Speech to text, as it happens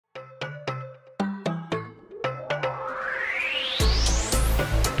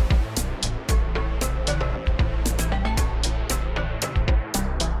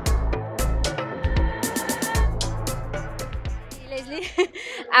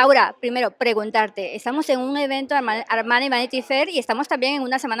Aura, primero, preguntarte, estamos en un evento Armani y Vanity Fair y estamos también en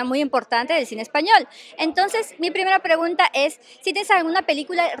una semana muy importante del cine español. Entonces, mi primera pregunta es, si tienes alguna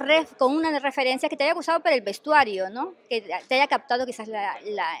película con una referencia que te haya gustado por el vestuario, ¿no? Que te haya captado quizás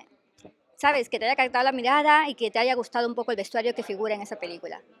 ¿sabes? Que te haya captado la mirada y que te haya gustado un poco el vestuario que figura en esa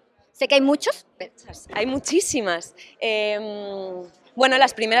película. Sé que hay muchos, pero... Hay muchísimas. Bueno,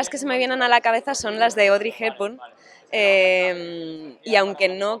 las primeras que se me vienen a la cabeza son las de Audrey Hepburn. Y aunque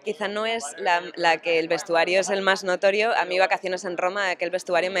no, quizá no es la que el vestuario es el más notorio, a mí Vacaciones en Roma, aquel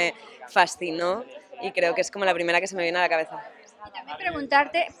vestuario me fascinó y creo que es como la primera que se me viene a la cabeza. Y también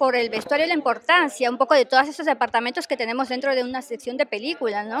preguntarte por el vestuario y la importancia un poco de todos esos departamentos que tenemos dentro de una sección de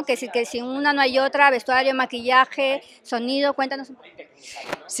películas, ¿no? Que sin una no hay otra, vestuario, maquillaje, sonido, cuéntanos un poco.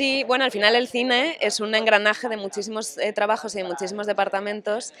 Sí, bueno, al final el cine es un engranaje de muchísimos trabajos y de muchísimos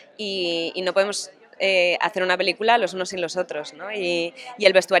departamentos y no podemos hacer una película los unos sin los otros, ¿no? Y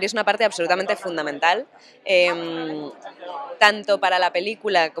el vestuario es una parte absolutamente fundamental, tanto para la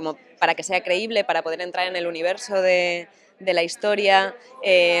película como para que sea creíble, para poder entrar en el universo de la historia,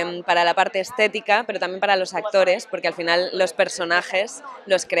 para la parte estética, pero también para los actores, porque al final los personajes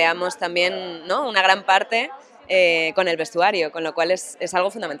los creamos también, ¿no? Una gran parte con el vestuario, con lo cual es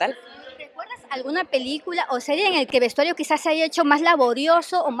algo fundamental. ¿Recuerdas alguna película o serie en el que el vestuario quizás se haya hecho más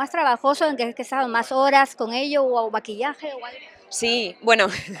laborioso o más trabajoso, en que has estado más horas con ello o maquillaje o algo? Sí, bueno,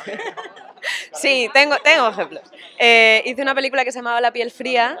 sí, tengo ejemplos. Hice una película que se llamaba La piel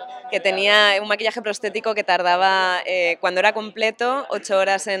fría, que tenía un maquillaje prostético que tardaba, cuando era completo, 8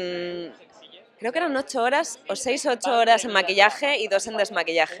 horas en... Creo que eran 8 horas, o 6 o 8 horas en maquillaje y 2 en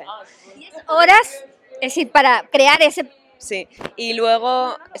desmaquillaje. 10 horas, es decir, para crear ese... Sí, y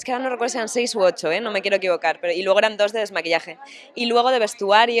luego, es que ahora no recuerdo si eran 6 u 8, no me quiero equivocar, pero y luego eran 2 de desmaquillaje. Y luego de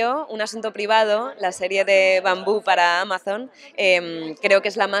vestuario, Un asunto privado, la serie de Bambú para Amazon, creo que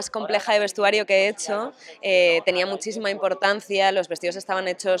es la más compleja de vestuario que he hecho, tenía muchísima importancia, los vestidos estaban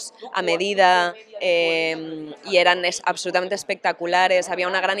hechos a medida y eran absolutamente espectaculares, había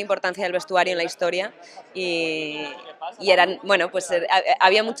una gran importancia del vestuario en la historia y eran, bueno, pues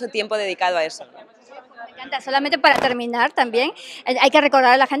había mucho tiempo dedicado a eso. Me encanta. Solamente para terminar también, hay que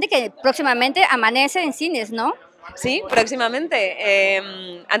recordar a la gente que próximamente amanece en cines, ¿no? Sí, próximamente.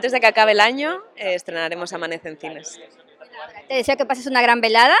 Antes de que acabe el año, estrenaremos Amanece en cines. Te deseo que pases una gran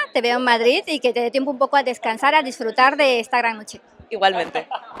velada, te veo en Madrid y que te dé tiempo un poco a descansar, a disfrutar de esta gran noche. Igualmente.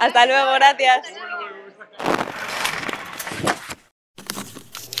 Hasta luego, gracias.